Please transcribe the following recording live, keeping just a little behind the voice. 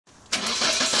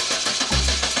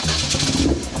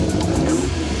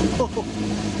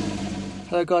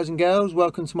Hello guys and girls,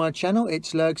 welcome to my channel.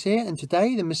 It's Lurgs here, and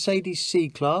today the Mercedes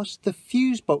C-Class, the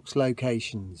fuse box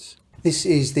locations. This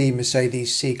is the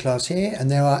Mercedes C-Class here,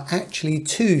 and there are actually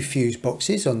two fuse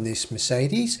boxes on this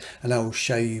Mercedes, and I will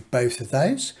show you both of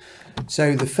those.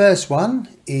 So the first one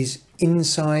is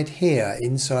inside here,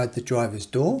 inside the driver's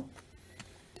door,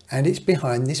 and it's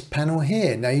behind this panel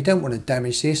here. Now you don't want to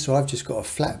damage this, so I've just got a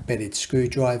flat bedded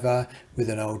screwdriver with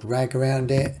an old rag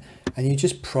around it, and you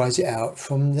just prise it out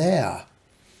from there.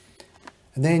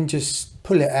 And then just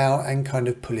pull it out and kind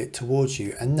of pull it towards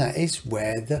you, and that is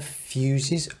where the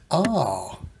fuses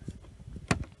are.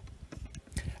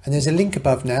 And there's a link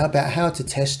above now about how to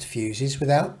test fuses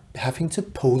without having to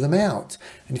pull them out.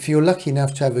 And if you're lucky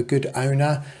enough to have a good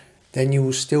owner, then you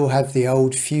will still have the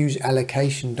old fuse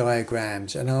allocation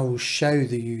diagrams, and I will show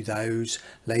you those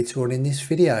later on in this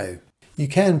video. You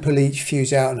can pull each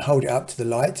fuse out and hold it up to the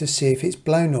light to see if it's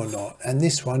blown or not, and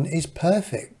this one is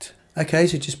perfect. Okay,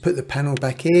 so just put the panel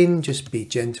back in, just be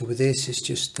gentle with this, it's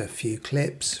just a few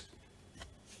clips.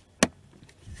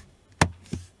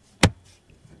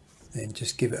 Then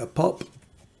just give it a pop.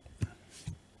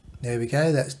 There we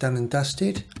go, that's done and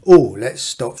dusted. Oh, let's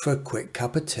stop for a quick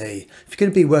cup of tea. If you're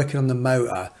going to be working on the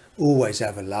motor, always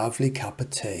have a lovely cup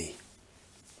of tea.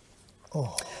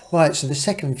 Oh. Right, so the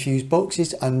second fuse box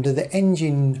is under the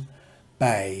engine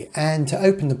bay, and to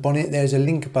open the bonnet there's a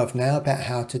link above now about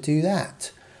how to do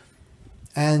that.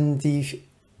 And the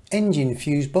engine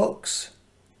fuse box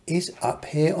is up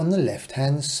here on the left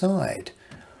hand side.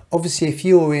 Obviously if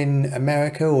you're in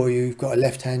America or you've got a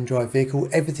left hand drive vehicle,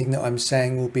 everything that I'm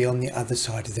saying will be on the other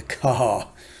side of the car.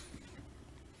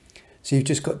 So you've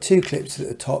just got two clips at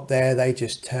the top there, they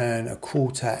just turn a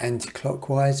quarter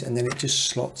anti-clockwise and then it just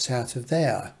slots out of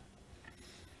there.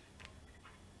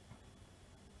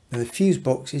 Now the fuse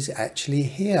box is actually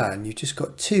here, and you've just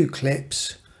got two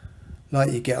clips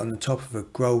like you get on the top of a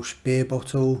Grolsch beer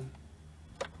bottle.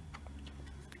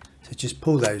 So just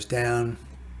pull those down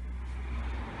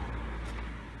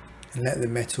and let the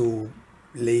metal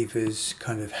levers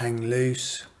kind of hang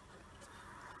loose.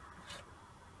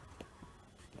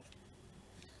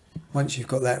 Once you've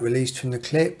got that released from the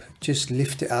clip, just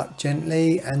lift it up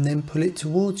gently and then pull it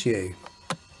towards you.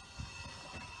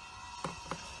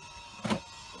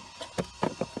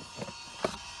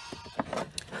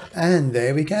 And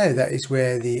there we go, that is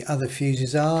where the other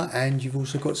fuses are, and you've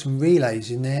also got some relays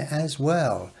in there as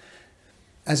well.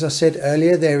 As I said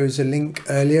earlier, there was a link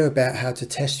earlier about how to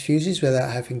test fuses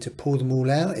without having to pull them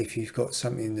all out if you've got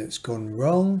something that's gone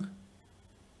wrong.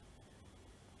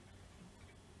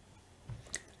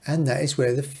 And that is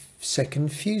where the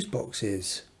second fuse box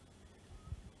is.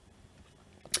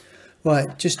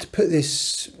 Right, just to put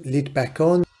this lid back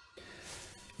on,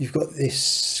 you've got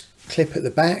this clip at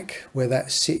the back where that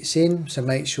sits in, so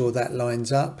make sure that lines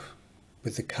up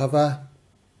with the cover,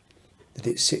 that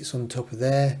it sits on top of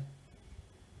there.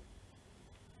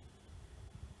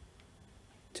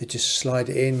 To just slide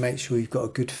it in, make sure you've got a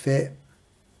good fit.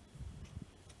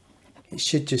 It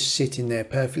should just sit in there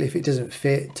perfectly. If it doesn't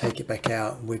fit, take it back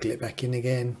out and wiggle it back in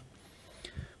again.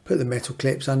 Put the metal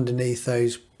clips underneath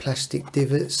those plastic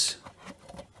divots.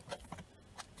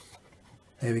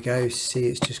 There we go, see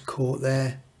it's just caught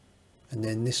there. And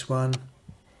then this one,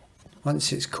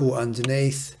 once it's caught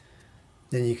underneath,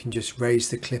 then you can just raise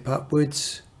the clip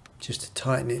upwards just to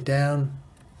tighten it down.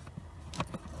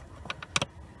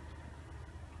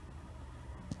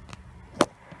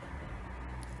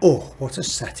 Oh, what a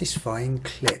satisfying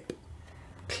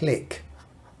click.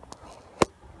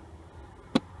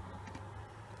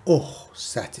 Oh,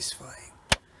 satisfying.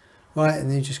 Right, and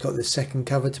then you've just got the second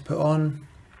cover to put on.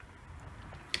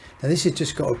 Now this has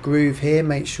just got a groove here,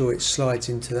 make sure it slides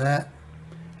into that,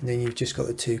 and then you've just got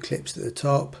the two clips at the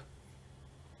top,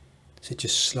 so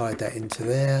just slide that into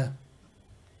there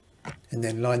and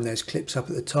then line those clips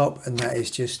up at the top, and that is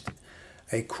just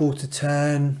a quarter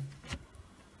turn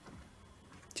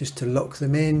just to lock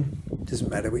them in. Doesn't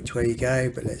matter which way you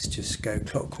go, but let's just go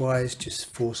clockwise,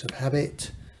 just force of habit.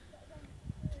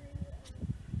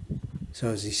 So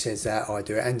as he says that, I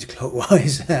do it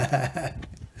anti-clockwise.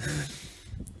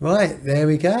 Right, there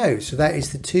we go. So that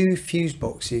is the two fuse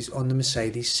boxes on the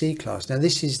Mercedes C-Class. Now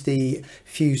this is the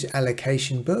fuse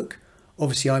allocation book.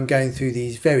 Obviously I'm going through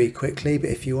these very quickly, but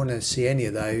if you want to see any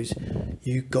of those,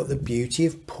 you've got the beauty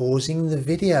of pausing the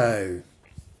video.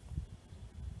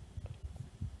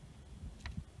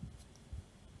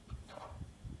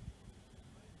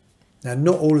 Now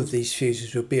not all of these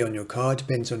fuses will be on your car,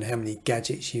 depends on how many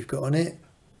gadgets you've got on it.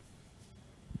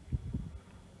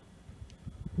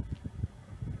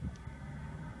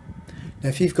 Now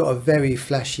if you've got a very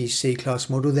flashy C-Class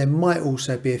model, there might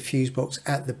also be a fuse box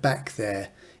at the back there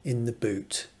in the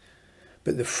boot.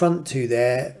 But the front two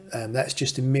there, that's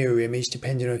just a mirror image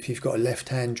depending on if you've got a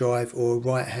left-hand drive or a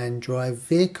right-hand drive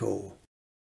vehicle.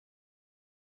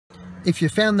 If you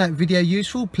found that video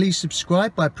useful, please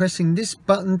subscribe by pressing this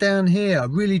button down here. I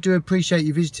really do appreciate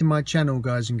you visiting my channel,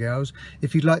 guys and girls.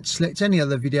 If you'd like to select any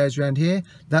other videos around here,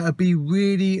 that would be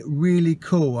really, really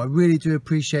cool. I really do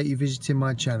appreciate you visiting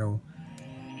my channel.